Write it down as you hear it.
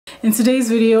In today's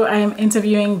video, I am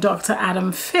interviewing Dr.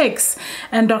 Adam Fix,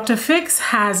 and Dr. Fix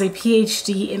has a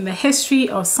PhD in the history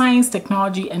of science,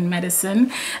 technology, and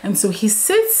medicine. And so he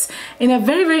sits in a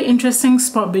very, very interesting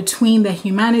spot between the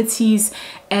humanities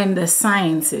and the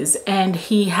sciences, and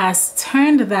he has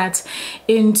turned that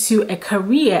into a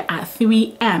career at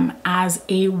 3M as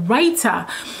a writer.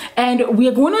 And we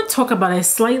are going to talk about a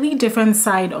slightly different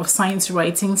side of science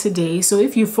writing today. So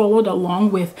if you followed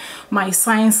along with my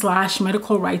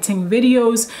science/medical writing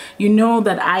videos, you know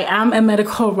that I am a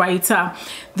medical writer.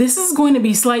 This is going to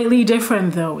be slightly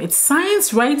different though. It's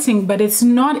science writing, but it's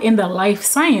not in the life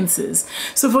sciences.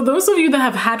 So for those of you that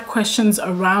have had questions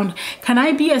around, can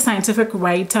I be a scientific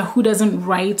writer who doesn't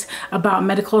write about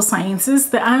medical sciences?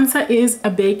 The answer is a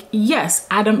big yes.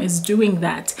 Adam is doing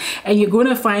that, and you're going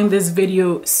to find this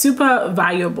video super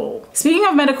valuable. Speaking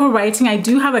of medical writing, I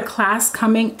do have a class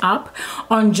coming up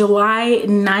on July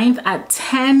 9th at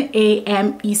 10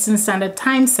 a.m. Eastern Standard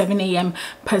Time, 7 a.m.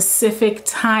 Pacific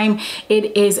Time.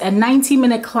 It is a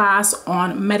 90-minute class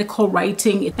on medical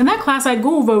writing. In that class, I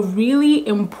go over really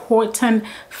important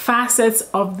facets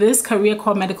of this career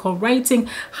called medical writing,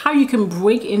 how you can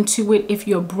break into it if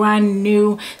you're brand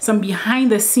new, some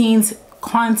behind the scenes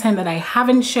content that I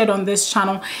haven't shared on this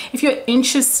channel. If you're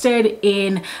interested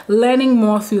in learning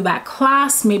more through that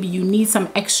class, maybe you need some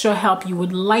extra help, you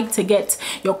would like to get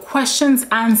your questions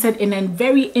answered in a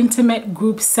very intimate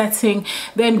group setting,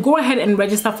 then go ahead and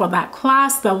register for that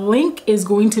class. The link is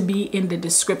going to be in the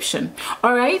description.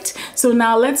 All right, so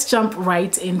now let's jump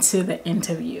right into the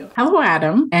interview. Hello,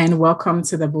 Adam, and welcome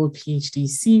to the Bold PhD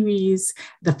series.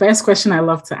 The first question I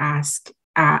love to ask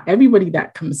everybody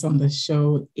that comes on the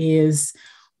show is,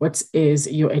 what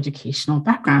is your educational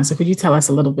background? So could you tell us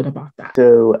a little bit about that?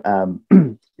 So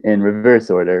in reverse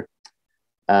order,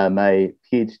 my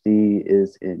PhD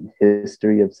is in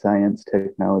history of science,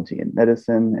 technology, and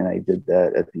medicine, and I did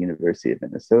that at the University of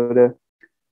Minnesota.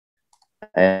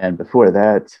 And before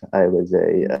that, I was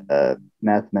a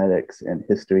mathematics and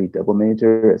history double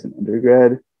major as an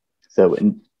undergrad. So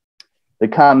the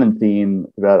common theme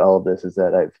throughout all of this is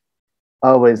that I've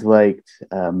always liked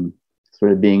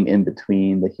sort of being in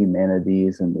between the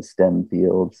humanities and the STEM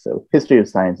fields. So history of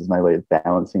science is my way of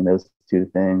balancing those two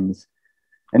things.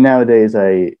 And nowadays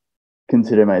I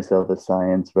consider myself a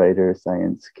science writer,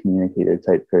 science communicator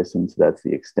type person. So that's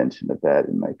the extension of that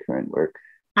in my current work.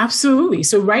 Absolutely.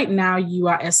 So right now you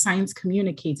are a science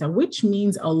communicator, which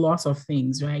means a lot of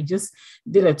things, right? I just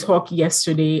did a talk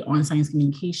yesterday on science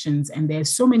communications, and there's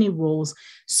so many roles,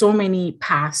 so many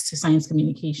paths to science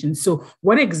communications. So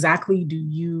what exactly do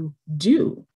you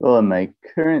do? Well, in my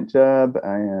current job,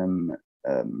 I am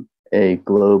a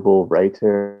global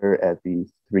writer at the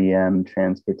 3M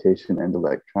Transportation and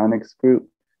Electronics Group.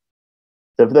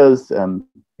 So for those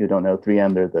who don't know,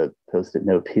 3M, they're the Post-it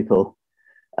note people.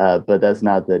 But that's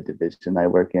not the division I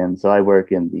work in. So I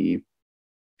work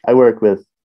with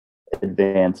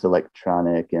advanced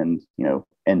electronic and,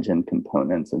 engine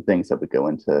components and things that would go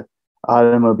into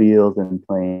automobiles and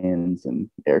planes and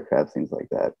aircraft, things like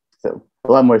that. So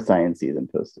a lot more sciencey than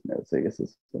Post-it notes, I guess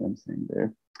is what I'm saying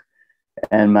there.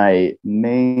 And the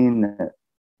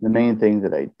main thing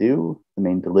that I do, the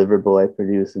main deliverable I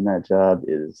produce in that job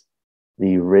is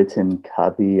the written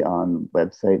copy on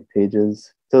website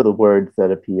pages. So the words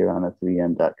that appear on a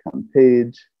 3m.com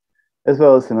page, as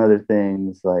well as some other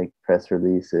things like press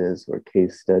releases or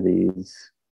case studies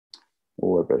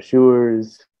or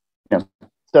brochures,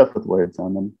 stuff with words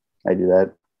on them. I do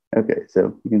that. Okay,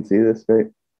 so you can see this, right?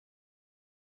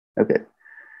 Okay,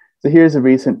 so here's a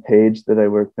recent page that I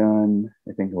worked on,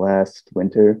 I think last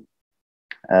winter.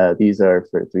 These are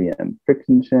for 3M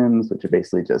friction shims, which are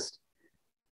basically just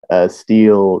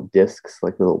steel discs,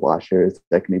 like little washers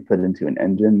that can be put into an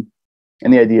engine.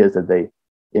 And the idea is that they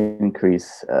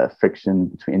increase friction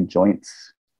between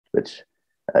joints, which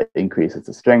increases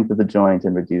the strength of the joint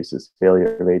and reduces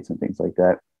failure rates and things like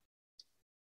that.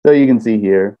 So you can see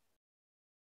here,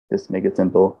 just to make it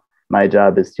simple, my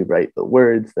job is to write the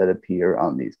words that appear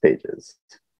on these pages.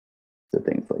 So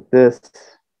things like this,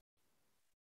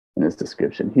 and this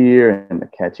description here, and the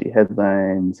catchy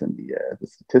headlines, and the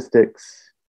statistics.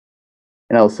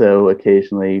 And also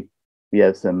occasionally we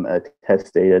have some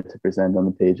test data to present on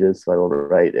the pages. So I will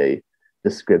write a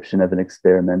description of an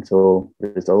experimental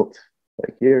result,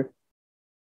 like here,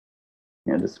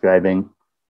 describing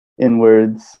in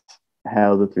words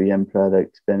how the 3M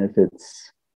product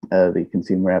benefits the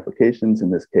consumer applications,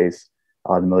 in this case,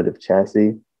 automotive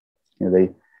chassis. They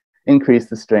increase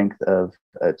the strength of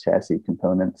chassis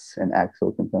components and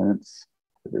axle components.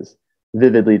 It is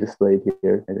vividly displayed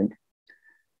here, I think.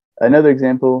 Another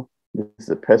example, this is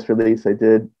a press release I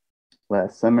did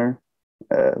last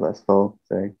last fall,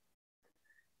 sorry.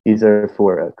 These are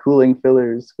for cooling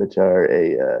fillers, which are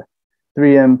a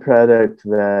 3M product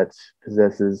that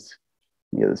possesses,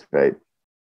 this right,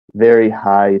 very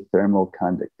high thermal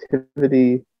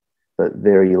conductivity, but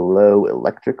very low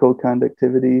electrical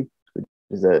conductivity, which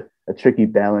is a tricky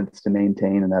balance to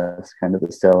maintain. And that's kind of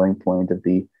the selling point of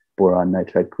the boron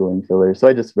nitride cooling filler. So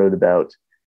I just wrote about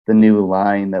the new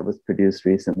line that was produced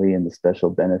recently and the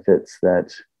special benefits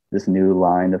that this new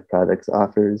line of products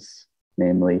offers,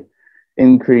 namely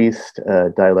increased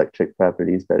dielectric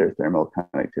properties, better thermal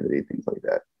conductivity, things like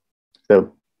that.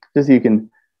 So just so you can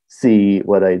see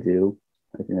what I do,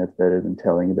 I think that's better than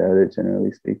telling about it,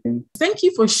 generally speaking. Thank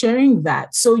you for sharing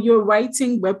that. So you're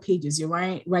writing web pages, you're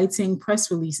writing press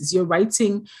releases, you're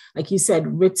writing, like you said,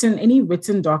 any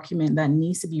written document that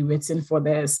needs to be written for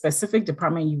the specific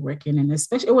department you work in. And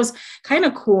especially, it was kind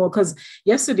of cool because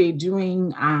yesterday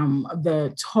during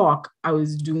the talk I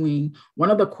was doing,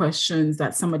 one of the questions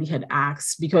that somebody had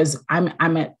asked, because I'm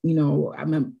a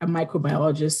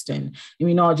microbiologist and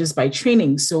immunologist by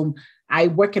training. So I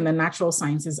work in the natural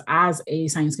sciences as a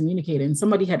science communicator, and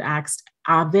somebody had asked,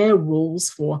 are there roles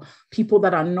for people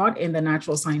that are not in the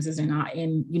natural sciences and are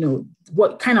in,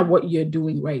 what you're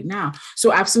doing right now?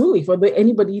 So absolutely, for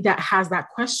anybody that has that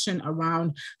question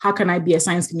around how can I be a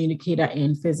science communicator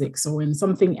in physics or in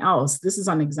something else, this is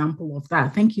an example of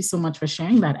that. Thank you so much for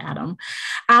sharing that, Adam.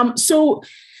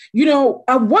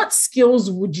 What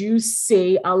skills would you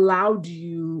say allowed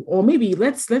you, or maybe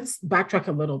let's backtrack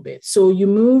a little bit. So you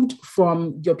moved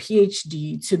from your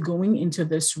PhD to going into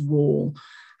this role.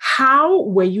 How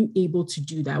were you able to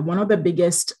do that? One of the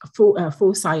biggest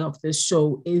foci of this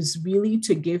show is really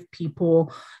to give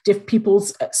people's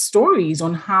stories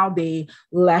on how they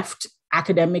left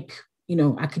academia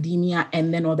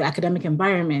and then, or the academic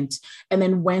environment, and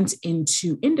then went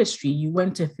into industry. You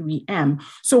went to 3M.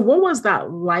 So what was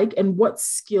that like? And what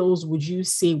skills would you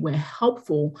say were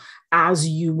helpful as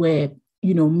you were,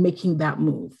 making that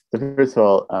move? So first of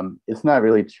all, it's not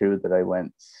really true that I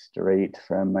went straight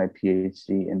from my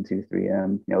PhD into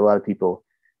 3M. A lot of people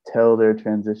tell their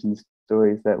transition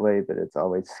stories that way, but it's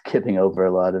always skipping over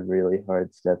a lot of really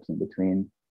hard steps in between.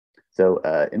 So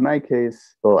in my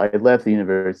case, I left the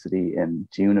university in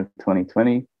June of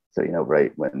 2020. So,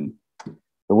 right when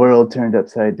the world turned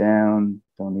upside down.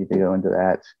 Don't need to go into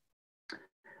that.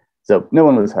 So no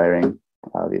one was hiring,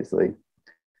 obviously.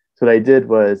 So what I did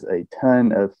was a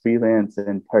ton of freelance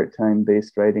and part-time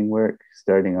based writing work,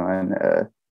 starting on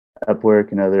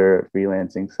Upwork and other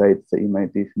freelancing sites that you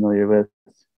might be familiar with,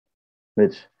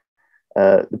 which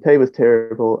the pay was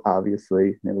terrible,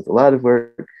 obviously. It was a lot of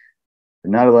work,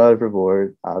 not a lot of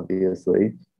reward,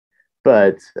 obviously,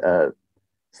 but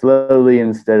slowly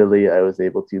and steadily, I was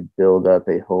able to build up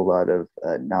a whole lot of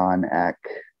non-ac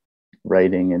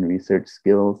writing and research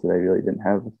skills that I really didn't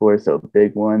have before. So a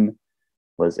big one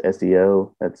was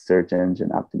SEO, that's search engine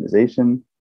optimization,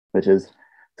 which is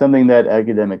something that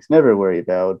academics never worry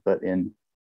about, but in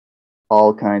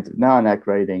all kinds of non-ac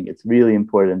writing, it's really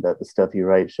important that the stuff you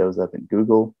write shows up in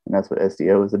Google, and that's what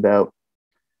SEO is about.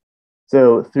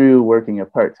 So through working a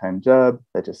part-time job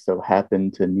that just so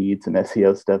happened to need some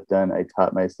SEO stuff done, I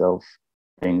taught myself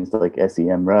things like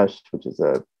SEMrush, which is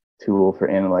a tool for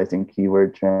analyzing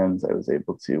keyword trends. I was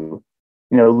able to,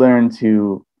 learn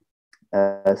to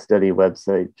study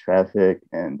website traffic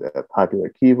and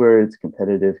popular keywords,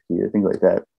 competitive keywords, things like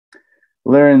that.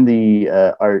 Learn the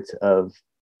art of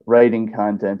writing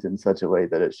content in such a way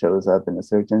that it shows up in a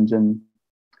search engine,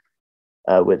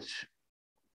 which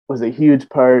was a huge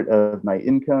part of my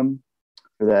income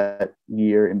for that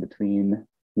year in between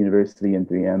university and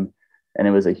 3M. And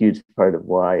it was a huge part of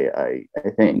why I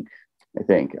think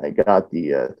I got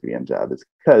the 3M job. It's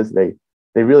because they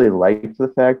really liked the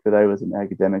fact that I was an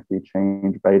academically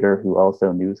trained writer who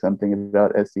also knew something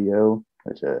about SEO,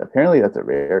 which apparently that's a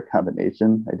rare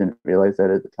combination. I didn't realize that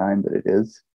at the time, but it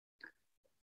is.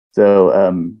 So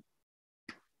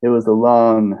it was a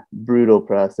long, brutal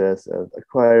process of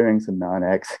acquiring some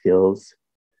non-ac skills,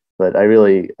 but I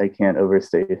can't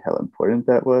overstate how important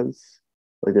that was.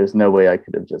 Like, there's no way I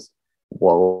could have just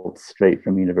waltzed straight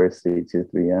from university to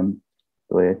 3M.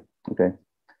 Okay.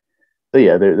 So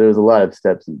yeah, there was a lot of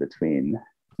steps in between.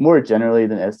 More generally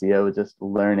than SEO, just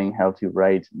learning how to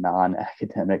write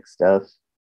non-academic stuff.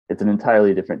 It's an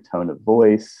entirely different tone of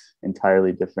voice,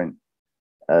 entirely different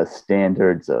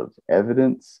standards of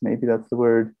evidence, maybe that's the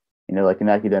word. Like an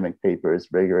academic paper is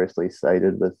rigorously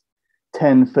cited with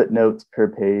 10 footnotes per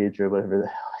page or whatever the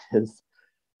hell it is.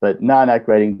 But non-ac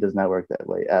writing does not work that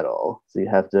way at all. So you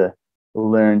have to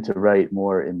learn to write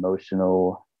more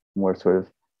emotional, more sort of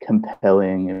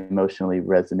compelling, emotionally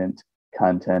resonant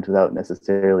content without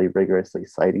necessarily rigorously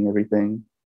citing everything.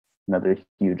 Another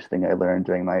huge thing I learned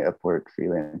during my Upwork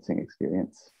freelancing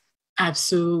experience.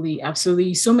 Absolutely,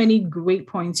 absolutely. So many great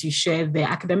points you shared there.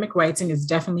 Academic writing is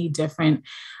definitely different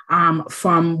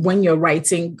from when you're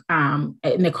writing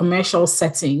in a commercial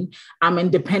setting.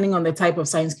 And depending on the type of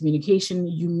science communication,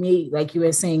 you may, like you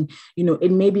were saying,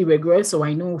 it may be rigorous. So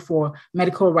I know for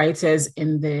medical writers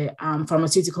in the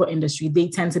pharmaceutical industry, they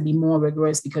tend to be more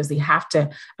rigorous because they have to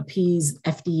appease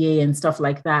FDA and stuff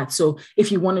like that. So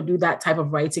if you want to do that type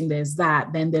of writing, there's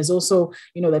that. Then there's also,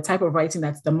 the type of writing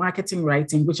that's the marketing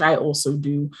writing, which I also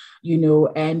do,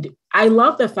 and I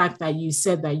love the fact that you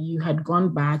said that you had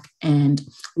gone back and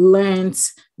learned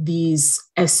these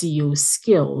SEO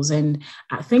skills. And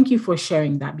thank you for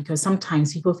sharing that, because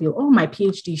sometimes people feel, oh, my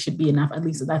PhD should be enough. At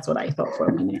least that's what I thought for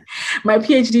a minute. My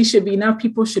PhD should be enough.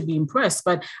 People should be impressed.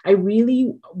 But I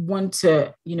really want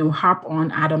to, harp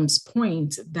on Adam's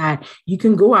point that you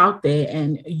can go out there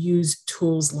and use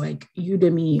tools like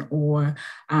Udemy or,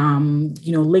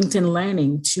 LinkedIn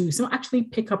Learning to actually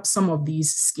pick up some of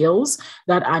these skills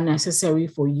that are necessary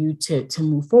for you to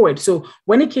move forward. So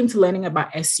when it came to learning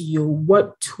about SEO,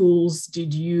 what tools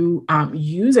did you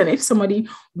use? And if somebody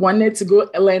wanted to go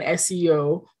learn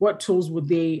SEO, what tools would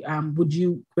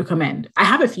you recommend? I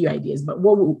have a few ideas, but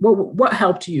what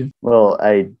helped you? Well,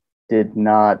 I did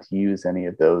not use any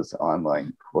of those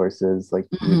online courses like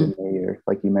Udemy or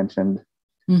like you mentioned.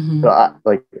 So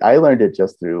I learned it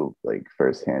just through like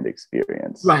firsthand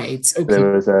experience. Right. Okay.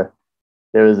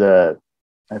 There was a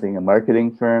I think a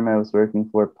marketing firm I was working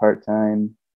for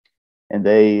part-time, and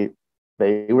they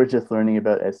were just learning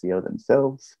about SEO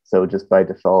themselves. So just by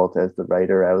default, as the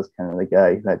writer, I was kind of the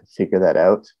guy who had to figure that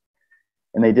out.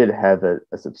 And they did have a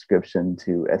subscription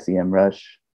to SEMrush,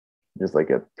 just like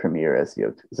a premier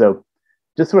SEO. So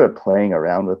just sort of playing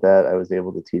around with that, I was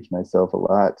able to teach myself a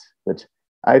lot, which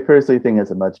I personally think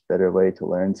is a much better way to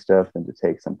learn stuff than to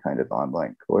take some kind of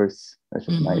online course. That's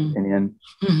just my opinion.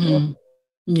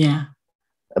 Yeah.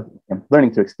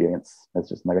 Learning through experience. That's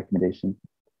just my recommendation.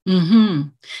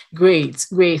 Great.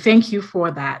 Thank you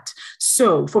for that.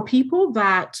 So for people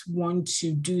that want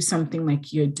to do something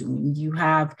like you're doing, you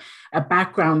have a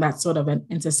background that's sort of an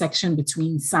intersection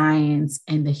between science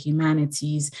and the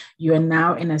humanities. You are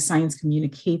now in a science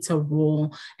communicator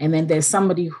role. And then there's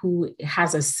somebody who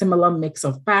has a similar mix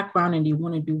of background and you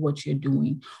want to do what you're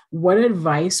doing. What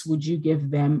advice would you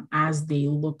give them as they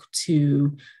look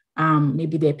to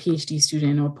maybe their PhD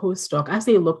student or postdoc, as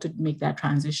they look to make that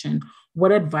transition?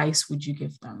 What advice would you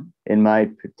give them? In my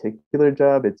particular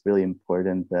job, it's really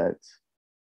important that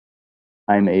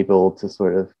I'm able to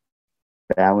sort of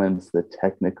balance the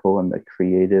technical and the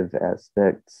creative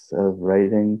aspects of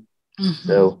writing.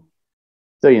 So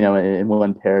in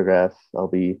one paragraph, I'll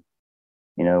be,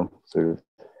 sort of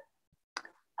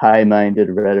high-minded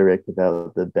rhetoric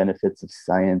about the benefits of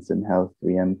science and how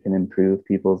 3M can improve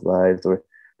people's lives, or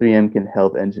 3M can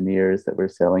help engineers that we're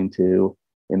selling to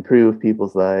improve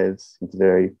people's lives. It's a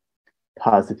very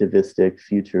positivistic,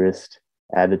 futurist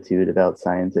attitude about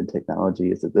science and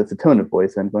technology. That's a tone of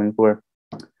voice I'm going for.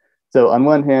 So on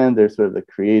one hand, there's sort of the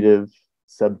creative,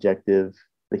 subjective,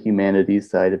 the humanities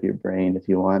side of your brain, if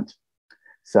you want,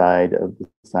 side of the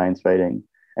science writing.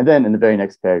 And then in the very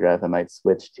next paragraph, I might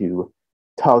switch to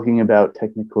talking about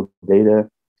technical data.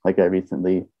 Like I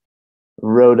recently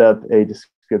wrote up a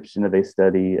description of a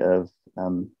study of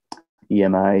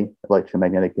EMI,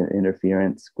 electromagnetic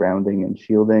interference, grounding, and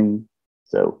shielding.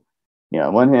 So,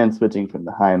 on one hand, switching from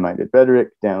the high-minded rhetoric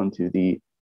down to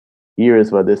here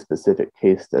is what this specific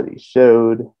case study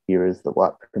showed. Here is the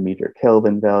watt per meter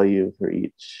Kelvin value for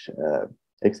each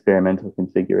experimental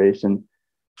configuration.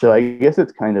 So I guess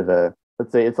it's kind of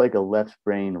let's say it's like a left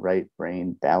brain, right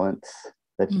brain balance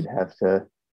that you have to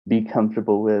be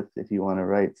comfortable with if you want to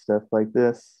write stuff like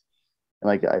this. And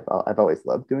like I've always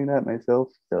loved doing that myself.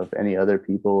 So if any other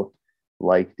people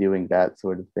like doing that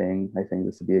sort of thing, I think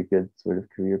this would be a good sort of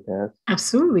career path.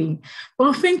 Absolutely.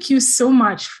 Well, thank you so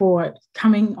much for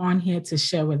coming on here to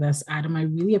share with us, Adam. I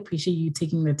really appreciate you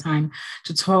taking the time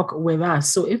to talk with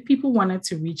us. So if people wanted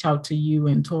to reach out to you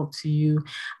and talk to you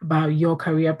about your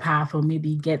career path, or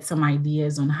maybe get some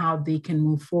ideas on how they can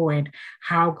move forward,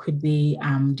 how could they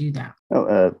do that?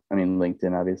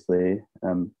 LinkedIn, obviously.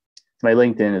 My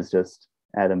LinkedIn is just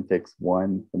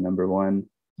AdamFix1, the number one.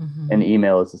 And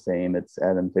email is the same. It's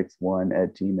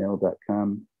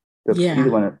adamfix1@gmail.com. So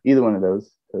either one of those,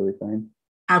 totally fine.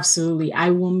 Absolutely. I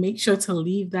will make sure to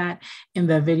leave that in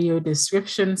the video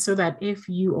description so that if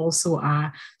you also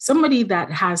are somebody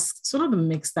that has sort of the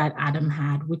mix that Adam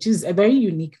had, which is a very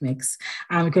unique mix,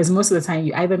 because most of the time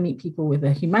you either meet people with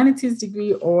a humanities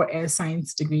degree or a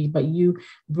science degree, but you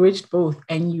bridged both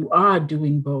and you are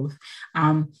doing both,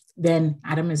 then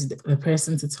Adam is the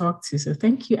person to talk to. So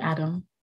thank you, Adam.